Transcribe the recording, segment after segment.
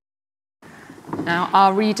Now,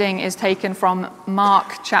 our reading is taken from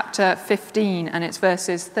Mark chapter 15, and it's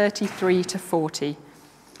verses 33 to 40.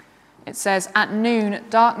 It says, "At noon,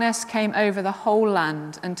 darkness came over the whole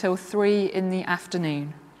land until 3 in the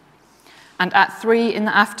afternoon. And at 3 in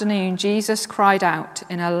the afternoon, Jesus cried out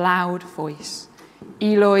in a loud voice,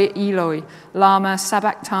 'Eloi, Eloi, lama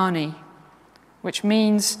sabachthani,' which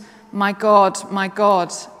means, 'My God,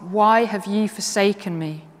 why have you forsaken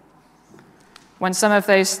me?' When some of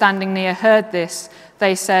those standing near heard this,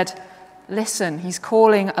 they said, 'Listen, he's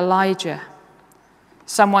calling Elijah.'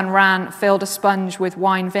 Someone ran, filled a sponge with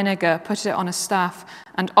wine vinegar, put it on a staff,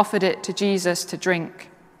 and offered it to Jesus to drink.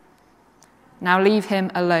 'Now leave him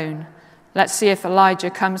alone. Let's see if Elijah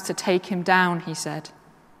comes to take him down,' he said.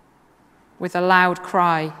 With a loud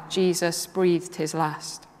cry, Jesus breathed his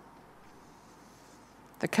last.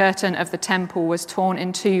 The curtain of the temple was torn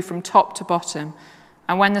in two from top to bottom,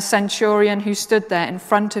 and when the centurion who stood there in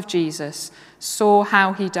front of Jesus saw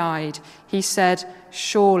how he died, he said,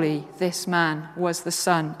 'Surely this man was the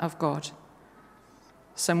Son of God.'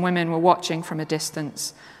 Some women were watching from a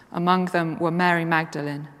distance. Among them were Mary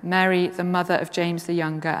Magdalene, Mary, the mother of James the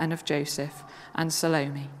Younger and of Joseph, and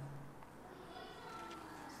Salome."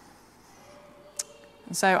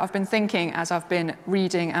 And so I've been thinking, as I've been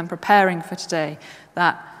reading and preparing for today,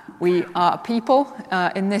 that we are a people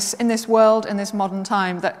in this world, in this modern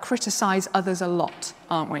time, that criticize others a lot,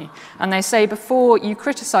 aren't we? And they say before you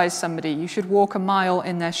criticize somebody, you should walk a mile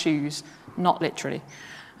in their shoes, not literally.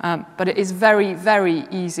 But it is very, very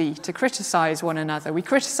easy to criticize one another. We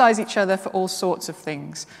criticize each other for all sorts of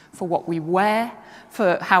things, for what we wear,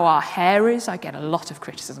 for how our hair is. I get a lot of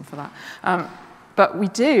criticism for that. But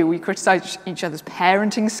we criticize each other's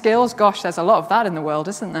parenting skills. Gosh, there's a lot of that in the world,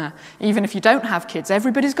 isn't there? Even if you don't have kids,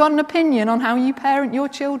 everybody's got an opinion on how you parent your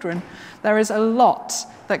children. There is a lot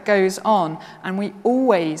that goes on, and we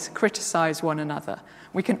always criticize one another.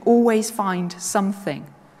 We can always find something.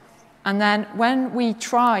 And then when we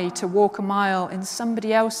try to walk a mile in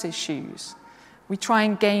somebody else's shoes, we try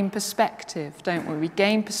and gain perspective, don't we? We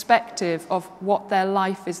gain perspective of what their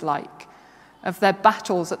life is like, of their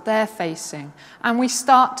battles that they're facing. And we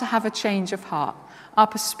start to have a change of heart. Our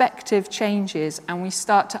perspective changes and we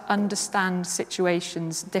start to understand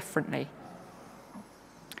situations differently.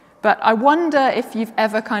 But I wonder if you've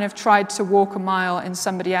ever kind of tried to walk a mile in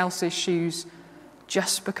somebody else's shoes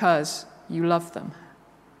just because you love them.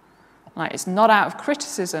 Like, it's not out of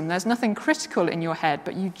criticism. There's nothing critical in your head,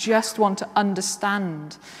 but you just want to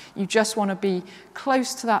understand. You just want to be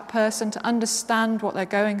close to that person, to understand what they're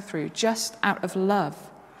going through, just out of love.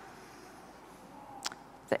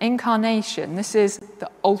 The incarnation, this is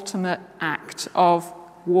the ultimate act of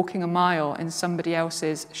walking a mile in somebody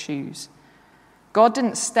else's shoes. God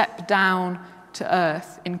didn't step down to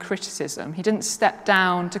earth in criticism. He didn't step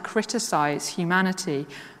down to criticize humanity,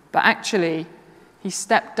 but actually, he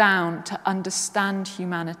stepped down to understand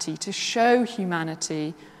humanity, to show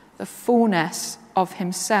humanity the fullness of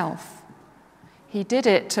himself. He did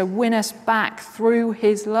it to win us back through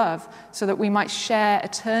his love so that we might share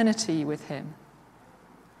eternity with him.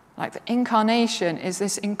 Like, the incarnation is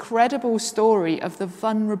this incredible story of the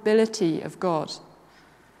vulnerability of God.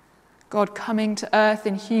 God coming to earth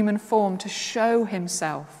in human form to show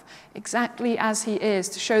himself exactly as he is,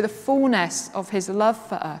 to show the fullness of his love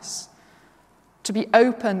for us, to be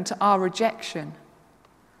open to our rejection,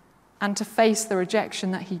 and to face the rejection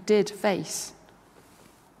that he did face.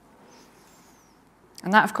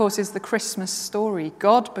 And that, of course, is the Christmas story,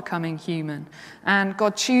 God becoming human, and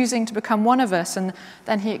God choosing to become one of us, and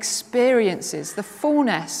then he experiences the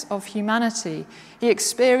fullness of humanity. He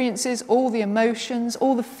experiences all the emotions,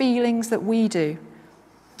 all the feelings that we do.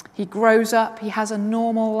 He grows up, he has a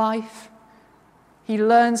normal life, he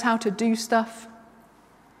learns how to do stuff,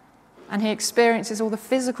 and he experiences all the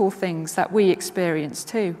physical things that we experience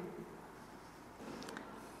too.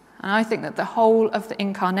 And I think that the whole of the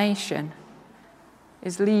incarnation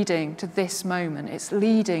is leading to this moment. It's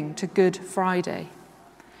leading to Good Friday.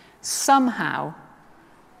 Somehow,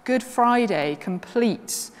 Good Friday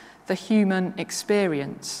completes the human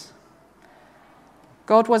experience.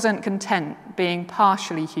 God wasn't content being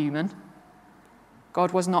partially human.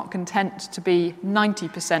 God was not content to be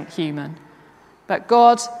 90% human. But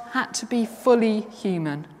God had to be fully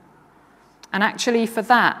human. And actually for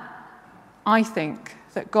that, I think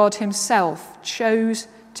that God himself chose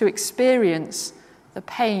to experience the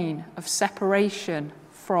pain of separation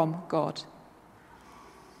from God.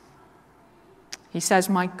 He says,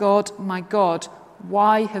 my God,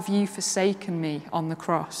 why have you forsaken me?" on the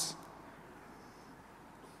cross.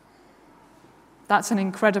 That's an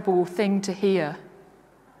incredible thing to hear.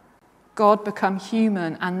 God become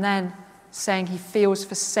human and then saying he feels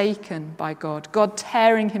forsaken by God, God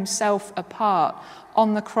tearing himself apart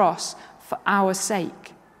on the cross for our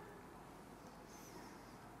sake.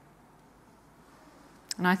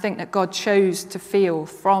 And I think that God chose to feel,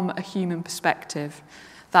 from a human perspective,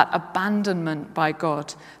 that abandonment by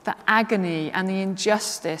God, the agony and the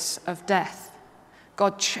injustice of death.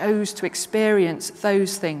 God chose to experience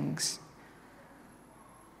those things.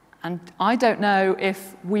 And I don't know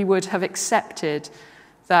if we would have accepted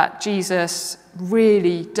that Jesus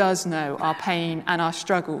really does know our pain and our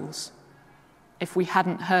struggles if we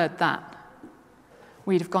hadn't heard that.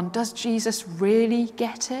 We'd have gone, does Jesus really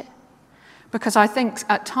get it? Because I think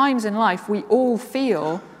at times in life we all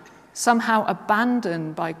feel somehow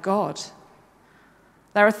abandoned by God.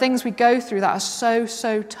 There are things we go through that are so,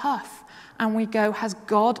 so tough, and we go, has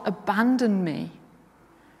God abandoned me?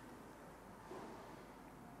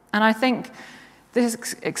 And I think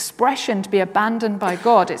this expression, to be abandoned by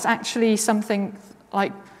God, it's actually something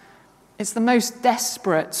like, it's the most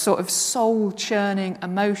desperate sort of soul-churning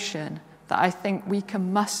emotion that I think we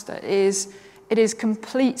can muster. It is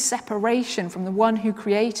complete separation from the one who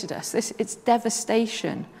created us. It's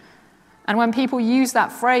devastation. And when people use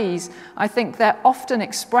that phrase, I think they're often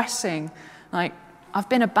expressing, like, I've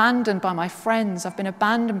been abandoned by my friends, I've been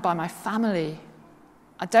abandoned by my family,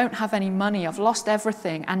 I don't have any money, I've lost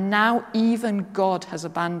everything, and now even God has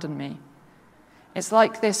abandoned me. It's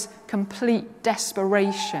like this complete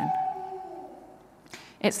desperation.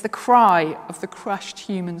 It's the cry of the crushed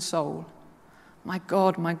human soul. My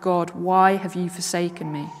God, why have you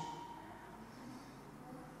forsaken me?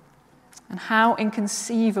 And how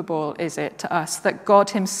inconceivable is it to us that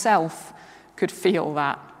God himself could feel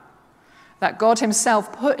that? That God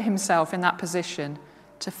himself put himself in that position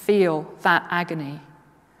to feel that agony.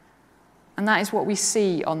 And that is what we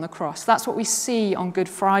see on the cross. That's what we see on Good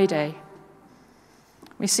Friday.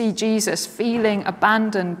 We see Jesus feeling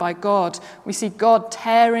abandoned by God. We see God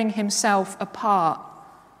tearing himself apart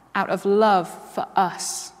out of love for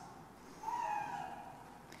us.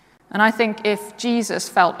 And I think if Jesus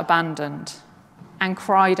felt abandoned and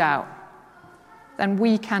cried out, then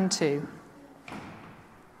we can too.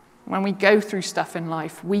 When we go through stuff in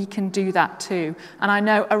life, we can do that too. And I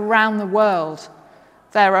know around the world,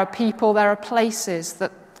 there are people, there are places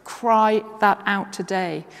that cry that out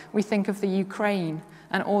today. We think of the Ukraine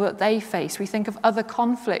and all that they face. We think of other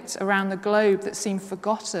conflicts around the globe that seem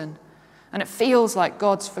forgotten. And it feels like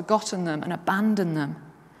God's forgotten them and abandoned them.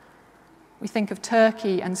 We think of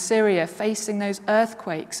Turkey and Syria facing those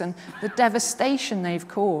earthquakes and the devastation they've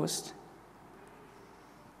caused.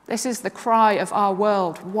 This is the cry of our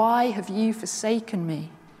world. Why have you forsaken me?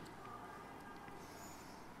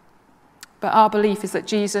 But our belief is that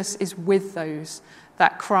Jesus is with those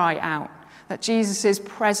that cry out, that Jesus is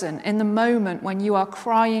present in the moment when you are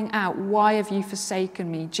crying out, why have you forsaken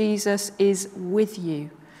me? Jesus is with you.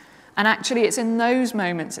 And actually, it's in those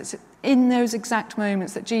moments, it's in those exact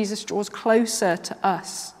moments that Jesus draws closer to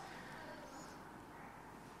us.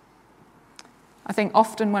 I think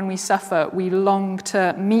often when we suffer, we long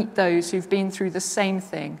to meet those who've been through the same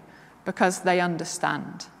thing because they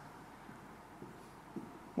understand.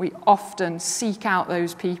 We often seek out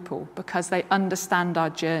those people because they understand our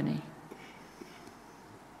journey.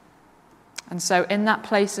 And so in that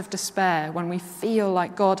place of despair, when we feel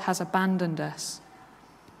like God has abandoned us,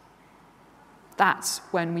 that's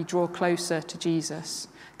when we draw closer to Jesus,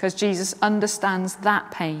 because Jesus understands that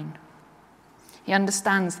pain. He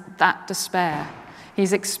understands that despair.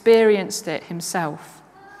 He's experienced it himself.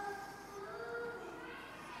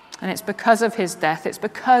 And it's because of his death, it's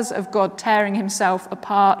because of God tearing himself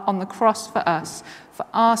apart on the cross for us, for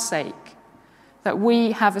our sake, that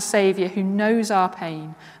we have a Saviour who knows our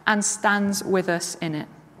pain and stands with us in it.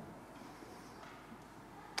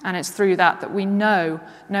 And it's through that we know,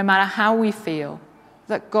 no matter how we feel,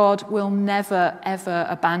 that God will never, ever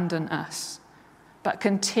abandon us, but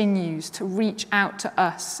continues to reach out to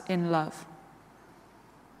us in love.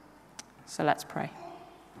 So let's pray.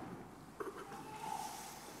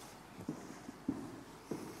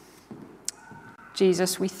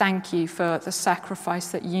 Jesus, we thank you for the sacrifice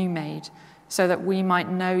that you made so that we might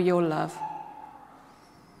know your love.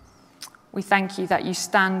 We thank you that you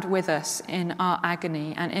stand with us in our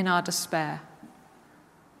agony and in our despair.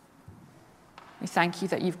 We thank you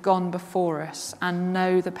that you've gone before us and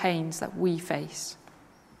know the pains that we face.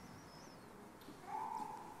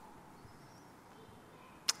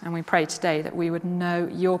 And we pray today that we would know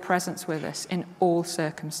your presence with us in all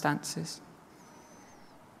circumstances.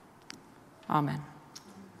 Amen.